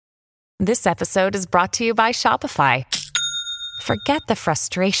This episode is brought to you by Shopify. Forget the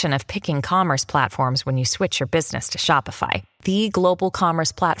frustration of picking commerce platforms when you switch your business to Shopify, the global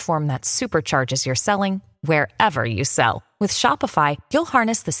commerce platform that supercharges your selling wherever you sell. With Shopify, you'll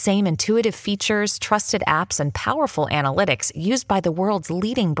harness the same intuitive features, trusted apps, and powerful analytics used by the world's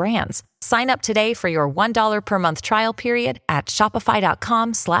leading brands. Sign up today for your $1 per month trial period at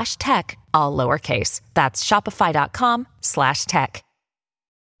shopify.com/tech, all lowercase. That's shopify.com/tech.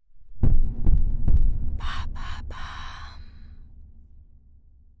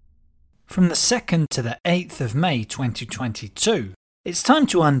 From the 2nd to the 8th of May 2022, it's time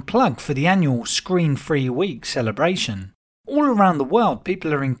to unplug for the annual Screen-Free Week celebration. All around the world,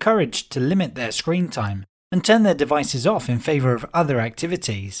 people are encouraged to limit their screen time and turn their devices off in favour of other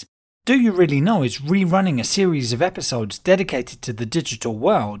activities. Do You Really Know is rerunning a series of episodes dedicated to the digital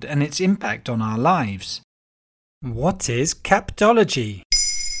world and its impact on our lives. What is Captology?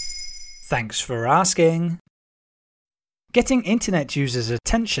 Thanks for asking. Getting internet users'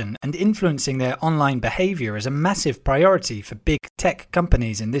 attention and influencing their online behaviour is a massive priority for big tech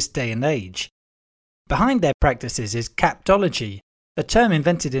companies in this day and age. Behind their practices is Captology, a term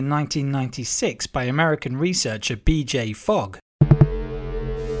invented in 1996 by American researcher B.J. Fogg.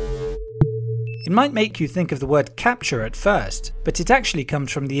 It might make you think of the word capture at first, but it actually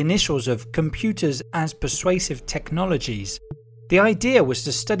comes from the initials of Computers as Persuasive Technologies. The idea was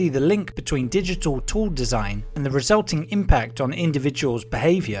to study the link between digital tool design and the resulting impact on individuals'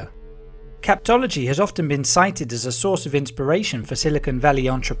 behaviour. Captology has often been cited as a source of inspiration for Silicon Valley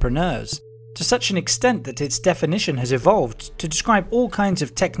entrepreneurs, to such an extent that its definition has evolved to describe all kinds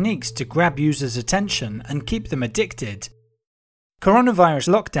of techniques to grab users' attention and keep them addicted. Coronavirus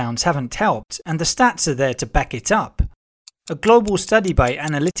lockdowns haven't helped, and the stats are there to back it up. A global study by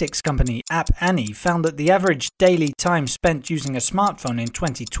analytics company App Annie found that the average daily time spent using a smartphone in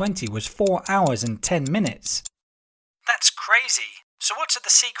 2020 was 4 hours and 10 minutes. That's crazy. So what are the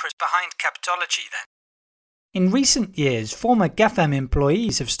secrets behind Captology then? In recent years, former GAFAM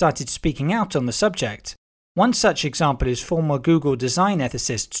employees have started speaking out on the subject. One such example is former Google design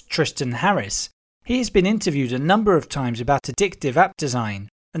ethicist Tristan Harris. He has been interviewed a number of times about addictive app design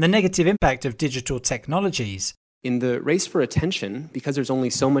and the negative impact of digital technologies. In the race for attention, because there's only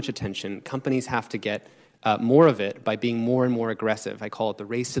so much attention, companies have to get more of it by being more and more aggressive. I call it the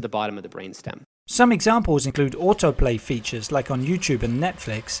race to the bottom of the brainstem. Some examples include autoplay features like on YouTube and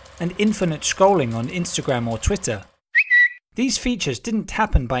Netflix, and infinite scrolling on Instagram or Twitter. These features didn't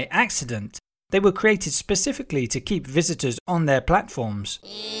happen by accident. They were created specifically to keep visitors on their platforms.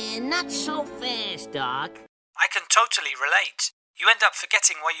 Not so fast, Doc. I can totally relate. You end up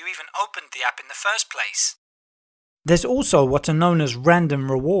forgetting why you even opened the app in the first place. There's also what are known as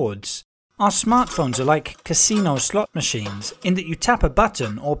random rewards. Our smartphones are like casino slot machines in that you tap a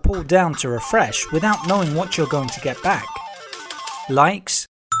button or pull down to refresh without knowing what you're going to get back. Likes,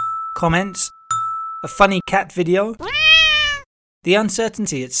 comments, a funny cat video. The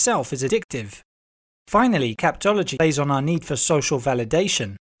uncertainty itself is addictive. Finally, Captology plays on our need for social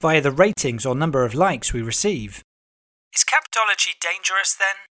validation via the ratings or number of likes we receive. Is Captology dangerous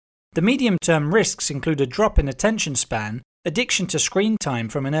then? The medium-term risks include a drop in attention span, addiction to screen time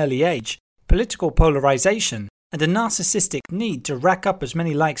from an early age, political polarization, and a narcissistic need to rack up as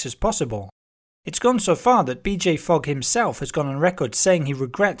many likes as possible. It's gone so far that B.J. Fogg himself has gone on record saying he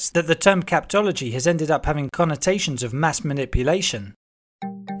regrets that the term Captology has ended up having connotations of mass manipulation.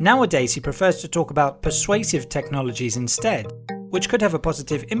 Nowadays, he prefers to talk about persuasive technologies instead, which could have a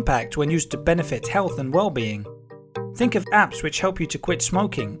positive impact when used to benefit health and well-being. Think of apps which help you to quit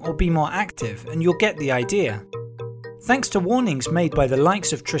smoking or be more active, and you'll get the idea. Thanks to warnings made by the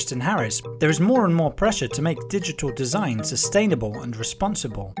likes of Tristan Harris, there is more and more pressure to make digital design sustainable and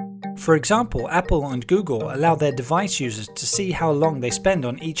responsible. For example, Apple and Google allow their device users to see how long they spend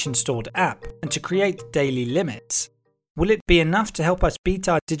on each installed app and to create daily limits. Will it be enough to help us beat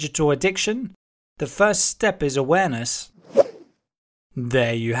our digital addiction? The first step is awareness.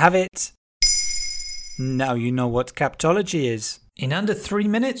 There you have it. Now you know what Captology is. In under 3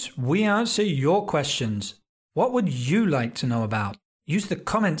 minutes, we answer your questions. What would you like to know about? Use the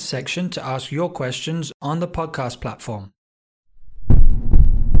comments section to ask your questions on the podcast platform.